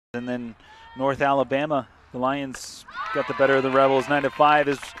And then North Alabama, the Lions got the better of the Rebels 9-5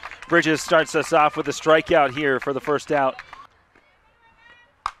 as Bridges starts us off with a strikeout here for the first out.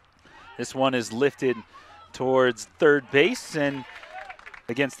 This one is lifted towards third base and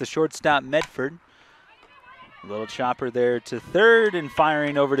against the shortstop Medford. A little chopper there to third and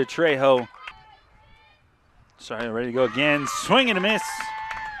firing over to Trejo. Sorry, ready to go again. Swing and a miss.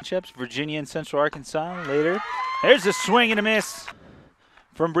 Virginia and Central Arkansas later. There's a swing and a miss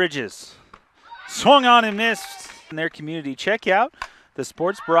from Bridges. Swung on and missed. In their community, check out the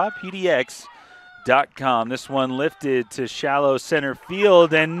sportsbrapdx.com. This one lifted to shallow center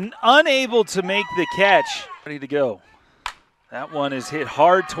field and unable to make the catch. Ready to go. That one is hit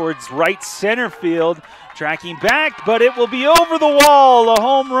hard towards right center field. Tracking back, but it will be over the wall. A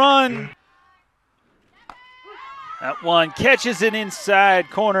home run. That one catches it inside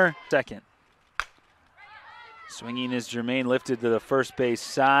corner. Second. Swinging is Jermaine, lifted to the first base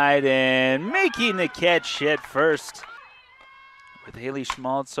side and making the catch at first. With Haley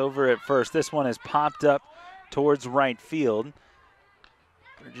Schmaltz over at first. This one has popped up towards right field.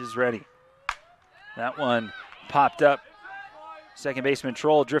 Bridges ready. That one popped up. Second baseman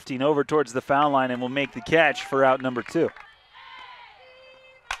Troll drifting over towards the foul line and will make the catch for out number 2.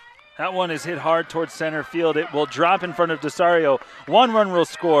 That one is hit hard towards center field. It will drop in front of Desario. 1 run will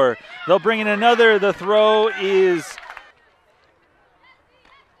score. They'll bring in another. The throw is...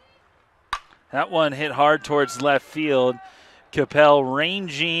 That one hit hard towards left field. Capel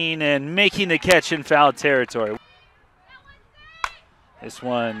ranging and making the catch in foul territory. This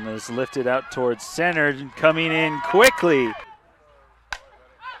one is lifted out towards center, coming in quickly.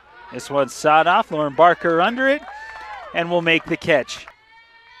 This one's sawed off. Lauren Barker under it and will make the catch.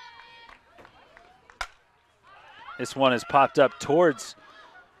 This one is popped up towards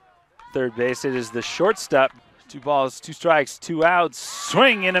third base. It is the shortstop. 2 balls, 2 strikes, 2 outs.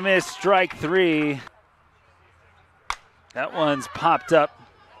 Swing and a miss, strike 3. That one's popped up.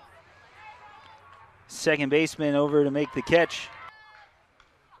 Second baseman over to make the catch.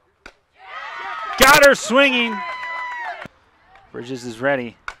 Got her swinging. Bridges is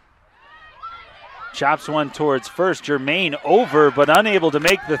ready. Chops one towards first. Jermaine over, but unable to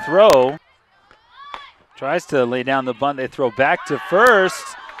make the throw. Tries to lay down the bunt. They throw back to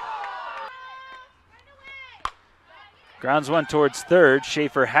first. Grounds one towards third.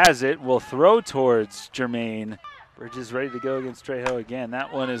 Schaefer has it. Will throw towards Jermaine. Bridges ready to go against Trejo again.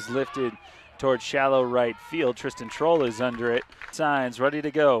 That one is lifted towards shallow right field. Tristan Troll is under it. Signs ready to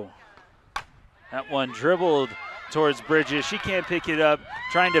go. That one dribbled towards Bridges. She can't pick it up.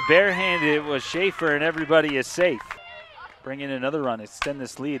 Trying to barehand it was Schaefer, and everybody is safe. Bring in another run, extend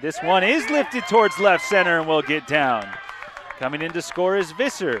this lead. This one is lifted towards left center and will get down. Coming in to score is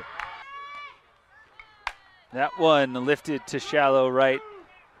Visser. That one lifted to shallow right,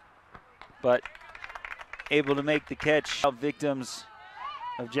 but able to make the catch. Victims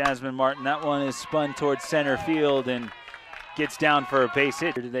of Jasmine Martin. That one is spun towards center field and gets down for a base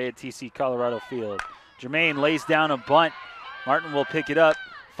hit today at TC Colorado Field. Jermaine lays down a bunt. Martin will pick it up,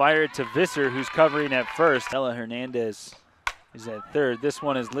 fire it to Visser, who's covering at first. Ella Hernandez is at third. This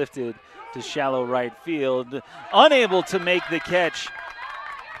one is lifted to shallow right field. Unable to make the catch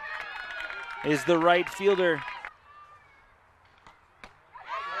is the right fielder.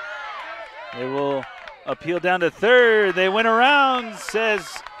 They will appeal down to third. They went around,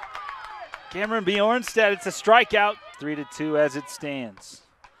 says Cameron Bjornstad. It's a strikeout. 3-2 as it stands.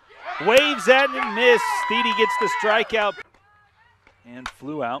 Waves at and miss. Thede gets the strikeout and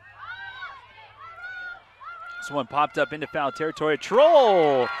flew out. This one popped up into foul territory.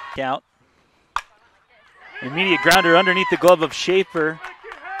 Troll count. Immediate grounder underneath the glove of Schaefer.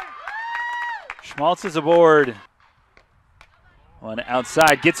 Schmaltz is aboard. One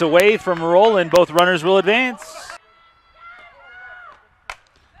outside, gets away from Roland. Both runners will advance.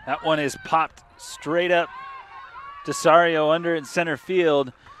 That one is popped straight up. Desario under in center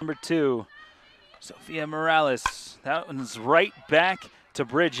field. Number 2, Sophia Morales. That one's right back to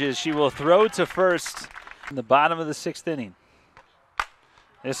Bridges. She will throw to first in the bottom of the 6th inning.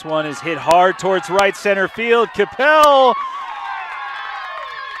 This one is hit hard towards right center field. Capel,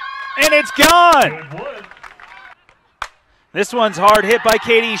 and it's gone. This one's hard hit by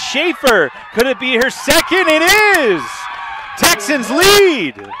Katie Schaefer. Could it be her second? It is. Texans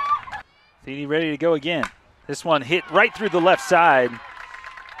lead. Thede ready to go again. This one hit right through the left side.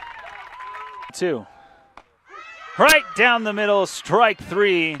 2. Right down the middle, strike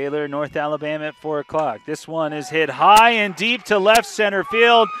 3. Taylor, North Alabama at 4 o'clock. This one is hit high and deep to left center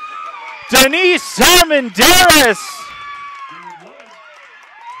field. Denise Armendariz.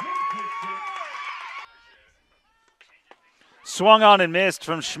 Swung on and missed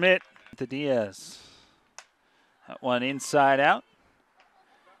from Schmidt to Diaz. That one inside out.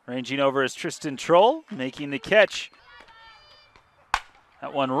 Ranging over is Tristan Troll, making the catch.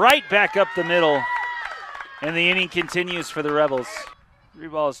 That one right back up the middle. And the inning continues for the Rebels. 3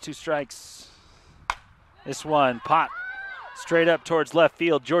 balls, 2 strikes. This one, pot straight up towards left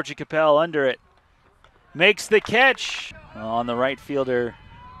field. Georgie Capel under it. Makes the catch on the right fielder.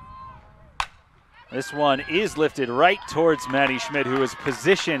 This one is lifted right towards Matty Schmidt, who is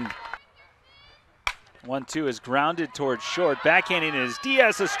positioned. 1-2 is grounded towards short. Backhanding is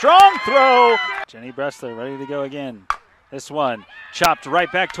Diaz, a strong throw. Jenny Bressler ready to go again. This one chopped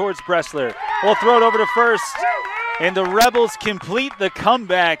right back towards Bressler. We'll throw it over to first. And the Rebels complete the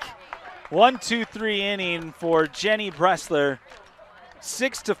comeback. 1-2-3 inning for Jenny Bressler.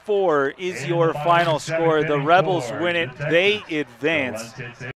 6-4 is your final score. The Rebels win it. They advance.